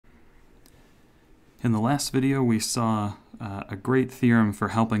In the last video, we saw a great theorem for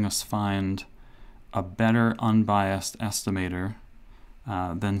helping us find a better unbiased estimator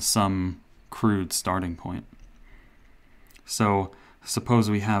than some crude starting point. So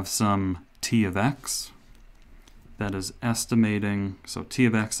suppose we have some t of x that is estimating, so t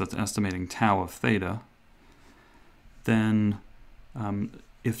of x that's estimating tau of theta. Then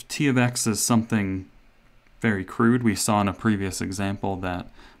if t of x is something very crude, we saw in a previous example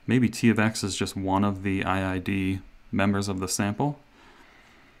that maybe t of x is just one of the IID members of the sample.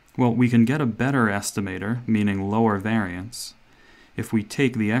 Well, we can get a better estimator, meaning lower variance, if we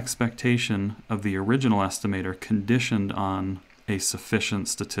take the expectation of the original estimator conditioned on a sufficient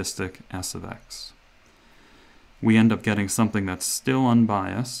statistic S of x. We end up getting something that's still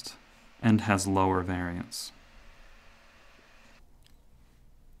unbiased and has lower variance.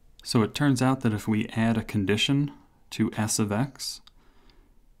 So it turns out that if we add a condition to S of x,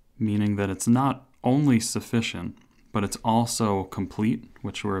 meaning that it's not only sufficient, but it's also complete,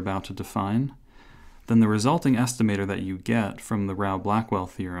 which we're about to define, then the resulting estimator that you get from the Rao-Blackwell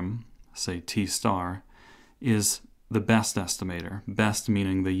theorem, say T star, is the best estimator. Best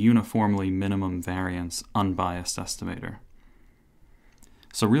meaning the uniformly minimum variance unbiased estimator.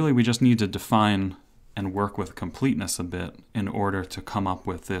 So really we just need to define and work with completeness a bit in order to come up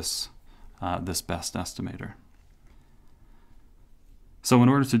with this best estimator. So in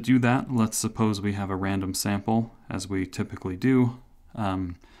order to do that, let's suppose we have a random sample, as we typically do,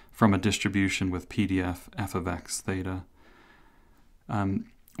 from a distribution with PDF f of x theta.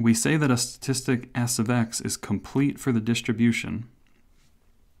 We say that a statistic S of x is complete for the distribution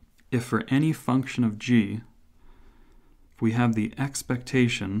if for any function of g, if we have the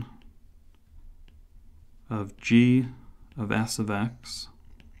expectation of g of S of x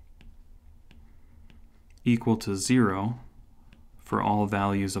equal to 0 for all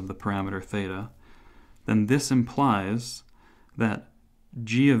values of the parameter theta, then this implies that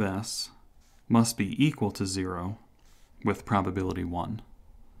g of s must be equal to 0 with probability 1.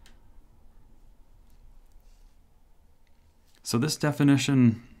 So this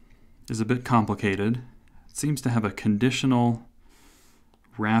definition is a bit complicated. It seems to have a conditional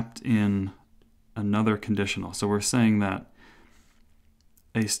wrapped in another conditional. So we're saying that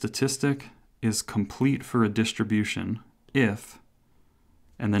a statistic is complete for a distribution if,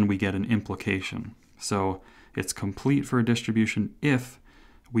 and then we get an implication. So it's complete for a distribution if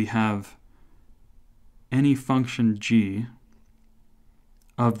we have any function g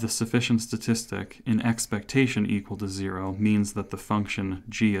of the sufficient statistic in expectation equal to 0 means that the function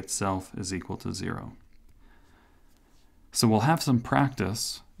g itself is equal to 0. So we'll have some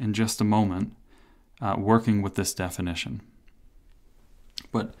practice in just a moment working with this definition.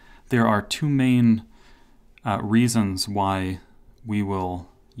 But there are two main reasons why we will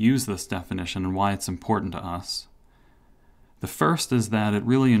use this definition and why it's important to us. The first is that it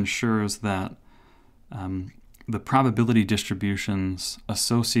really ensures that the probability distributions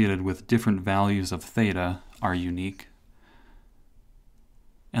associated with different values of theta are unique.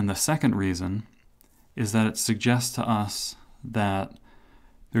 And the second reason is that it suggests to us that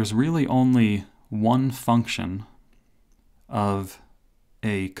there's really only one function of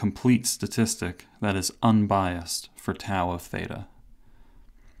a complete statistic that is unbiased for tau of theta.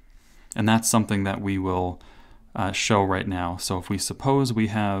 And that's something that we will show right now. So if we suppose we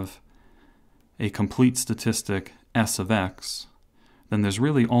have a complete statistic S of x, then there's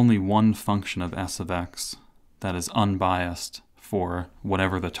really only one function of S of x that is unbiased for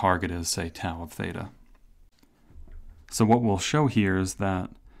whatever the target is, say tau of theta. So what we'll show here is that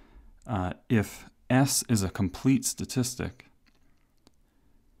if S is a complete statistic,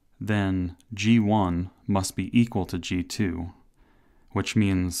 then G1 must be equal to G2, which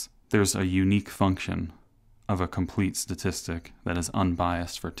means there's a unique function of a complete statistic that is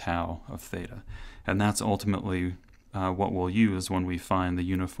unbiased for tau of theta. And that's ultimately what we'll use when we find the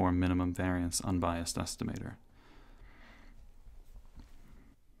uniform minimum variance unbiased estimator.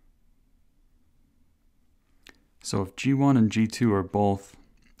 So if G1 and G2 are both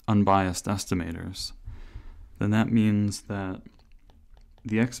unbiased estimators, then that means that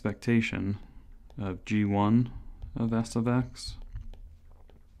the expectation of G1 of S of x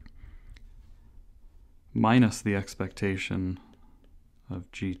minus the expectation of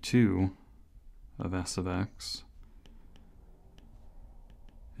G2 of S of x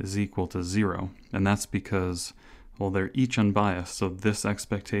is equal to 0. And that's because, well, they're each unbiased. So this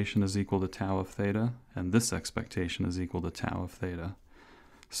expectation is equal to tau of theta, and this expectation is equal to tau of theta.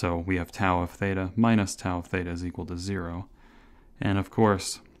 So we have tau of theta minus tau of theta is equal to 0. And of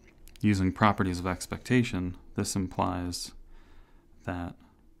course, using properties of expectation, this implies that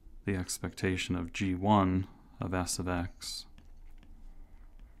the expectation of g1 of s of x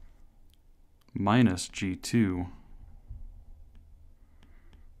minus g2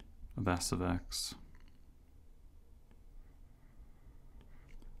 of s of x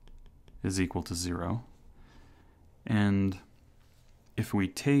is equal to 0. And if we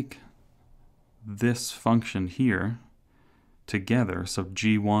take this function here together, so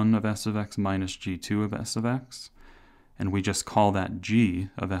g1 of s of x minus g2 of s of x, and we just call that g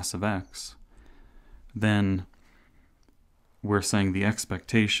of s of x, then we're saying the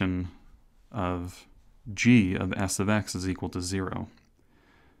expectation of g of s of x is equal to 0.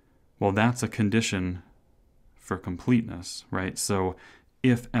 Well, that's a condition for completeness, right? So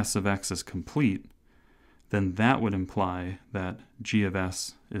if s of x is complete, then that would imply that g of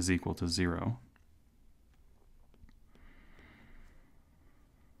s is equal to 0.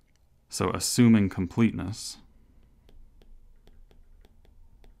 So assuming completeness,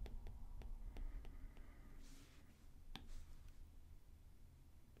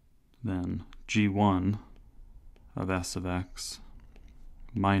 then g1 of s of x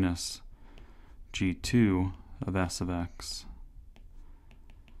minus g2 of s of x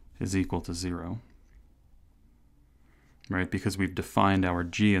is equal to 0. Right? Because we've defined our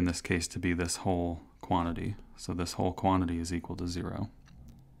g in this case to be this whole quantity. So this whole quantity is equal to 0.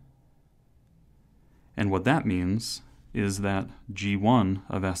 And what that means is that g1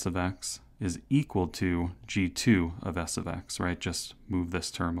 of s of x is equal to g2 of s of x, right? Just move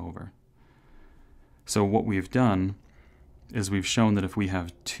this term over. So what we've done is we've shown that if we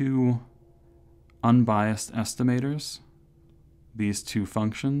have two unbiased estimators, these two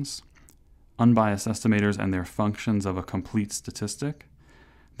functions, unbiased estimators and their functions of a complete statistic,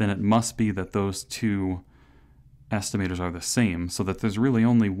 then it must be that those two estimators are the same, so that there's really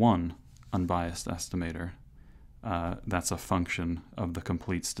only one unbiased estimator that's a function of the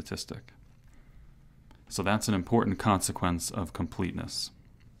complete statistic. So that's an important consequence of completeness.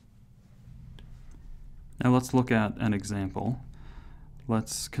 Now let's look at an example.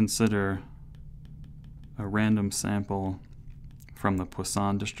 Let's consider a random sample from the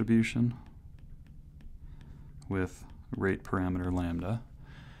Poisson distribution with rate parameter lambda.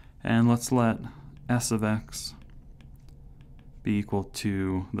 And let's let s of x be equal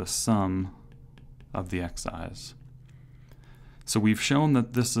to the sum of the xi's. So we've shown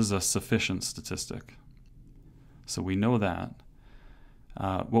that this is a sufficient statistic. So we know that.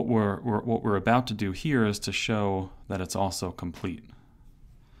 What we're about to do here is to show that it's also complete.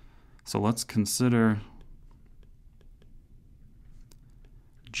 So let's consider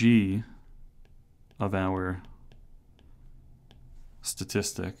g of our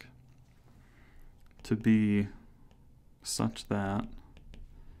statistic to be such that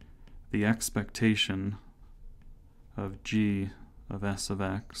the expectation of g of s of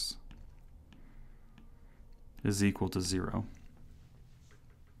x is equal to 0.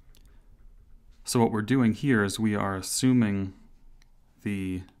 So what we're doing here is we are assuming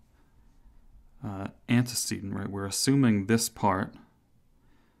the antecedent, right? We're assuming this part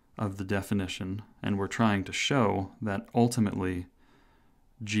of the definition, and we're trying to show that ultimately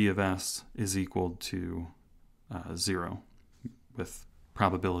g of s is equal to 0 with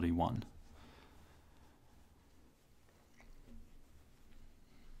probability 1.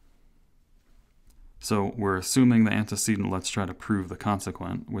 So we're assuming the antecedent. Let's try to prove the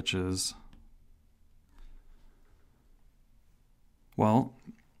consequent, which is, well,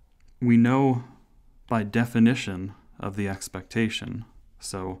 we know by definition of the expectation.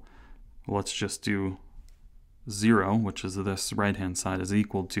 So let's just do 0, which is this right-hand side, is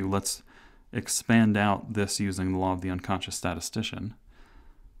equal to, let's expand out this using the law of the unconscious statistician.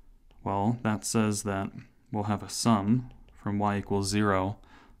 Well, that says that we'll have a sum from y equals 0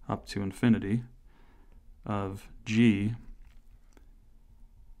 up to infinity of g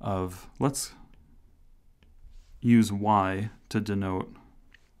of, let's use y to denote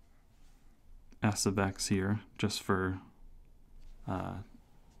s of x here, just for,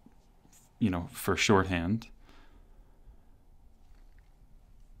 for shorthand.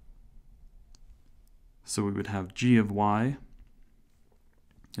 So we would have g of y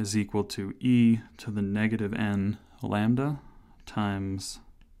is equal to e to the negative n lambda times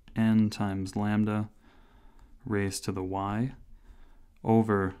n times lambda raised to the y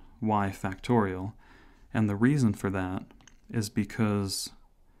over y factorial. And the reason for that is because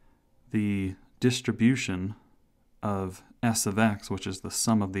the distribution of s of x, which is the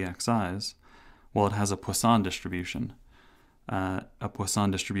sum of the xi's, well, it has a Poisson distribution. A Poisson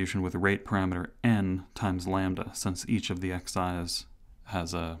distribution with rate parameter n times lambda, since each of the xi's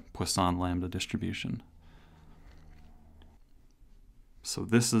has a Poisson lambda distribution. So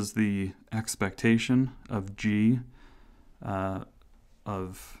this is the expectation of g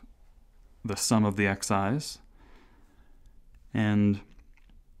of the sum of the xi's. And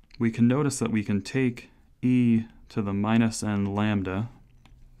we can notice that we can take e to the minus n lambda,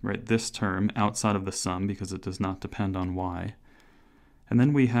 right, this term outside of the sum because it does not depend on y. And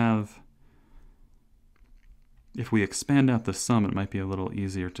then we have, if we expand out the sum, it might be a little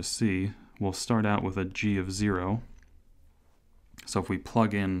easier to see. We'll start out with a g of 0. So if we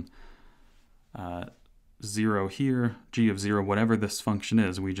plug in 0 here, g of 0, whatever this function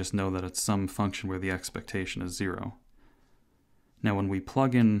is, we just know that it's some function where the expectation is 0. Now when we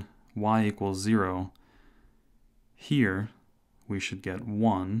plug in y equals 0, here we should get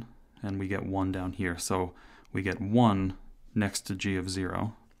 1, and we get 1 down here. So we get 1 next to g of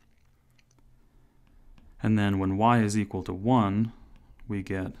 0. And then when y is equal to 1, we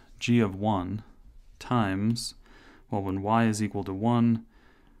get g of 1 times, well, when y is equal to 1,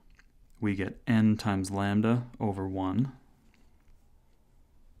 we get n times lambda over 1.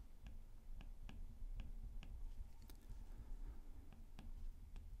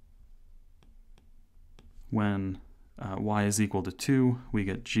 When y is equal to 2, we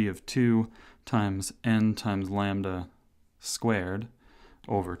get g of 2 times n times lambda squared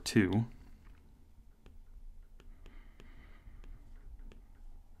over 2.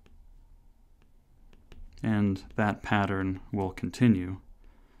 And that pattern will continue.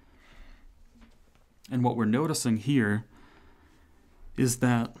 And what we're noticing here is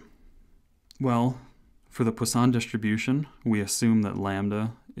that, well, for the Poisson distribution, we assume that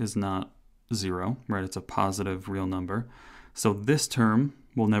lambda is not 0, right? It's a positive real number. So this term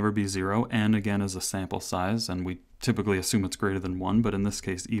will never be 0. N, again, is a sample size, and we typically assume it's greater than 1, but in this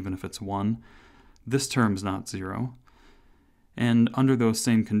case, even if it's 1, this term's not 0. And under those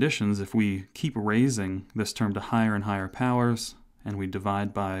same conditions, if we keep raising this term to higher and higher powers, and we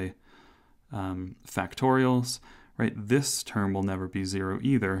divide by factorials, right, this term will never be 0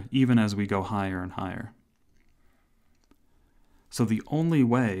 either, even as we go higher and higher. So the only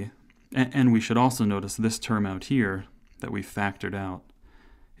way, and we should also notice this term out here that we factored out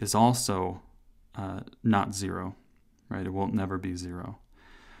is also not 0, right? It won't never be 0.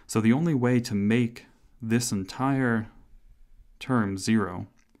 So the only way to make this entire term 0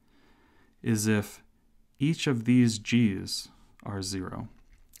 is if each of these g's are 0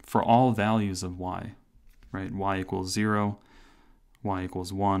 for all values of y, right? Y equals 0, y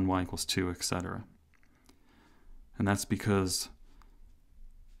equals 1, y equals 2, etc. And that's because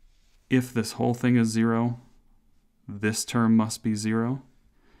if this whole thing is 0, this term must be 0,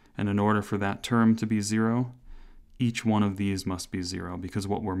 and in order for that term to be 0, each one of these must be 0, because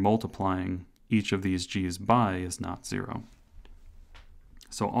what we're multiplying each of these g's by is not 0.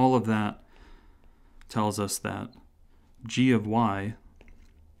 So all of that tells us that g of y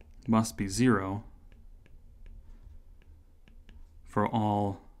must be 0 for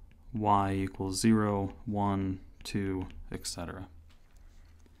all y equals 0, 1, 2, etc.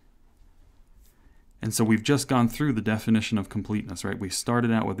 And so we've just gone through the definition of completeness, right? We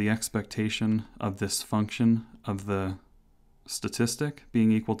started out with the expectation of this function of the statistic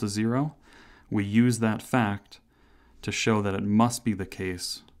being equal to 0. We use that fact to show that it must be the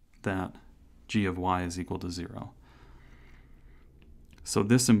case that g of y is equal to 0. So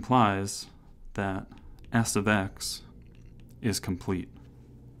this implies that S of x is complete.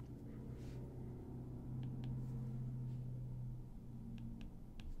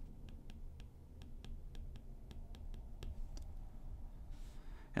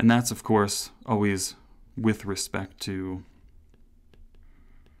 And that's, of course, always with respect to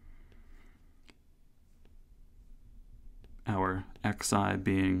our xi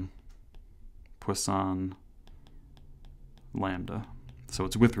being Poisson lambda. So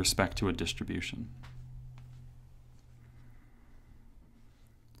it's with respect to a distribution.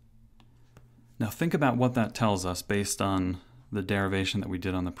 Now think about what that tells us based on the derivation that we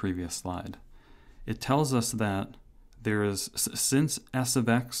did on the previous slide. It tells us that there is, since S of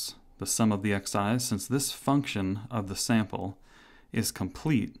x, the sum of the xi's, since this function of the sample is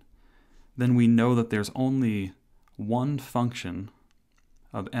complete, then we know that there's only one function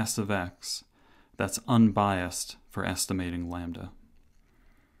of S of x that's unbiased for estimating lambda.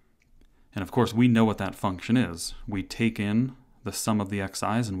 And of course, we know what that function is. We take in the sum of the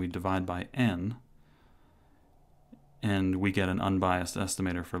xi's and we divide by n, and we get an unbiased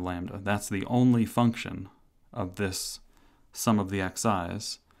estimator for lambda. That's the only function of this sum of the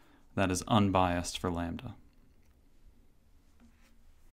xi's that is unbiased for lambda.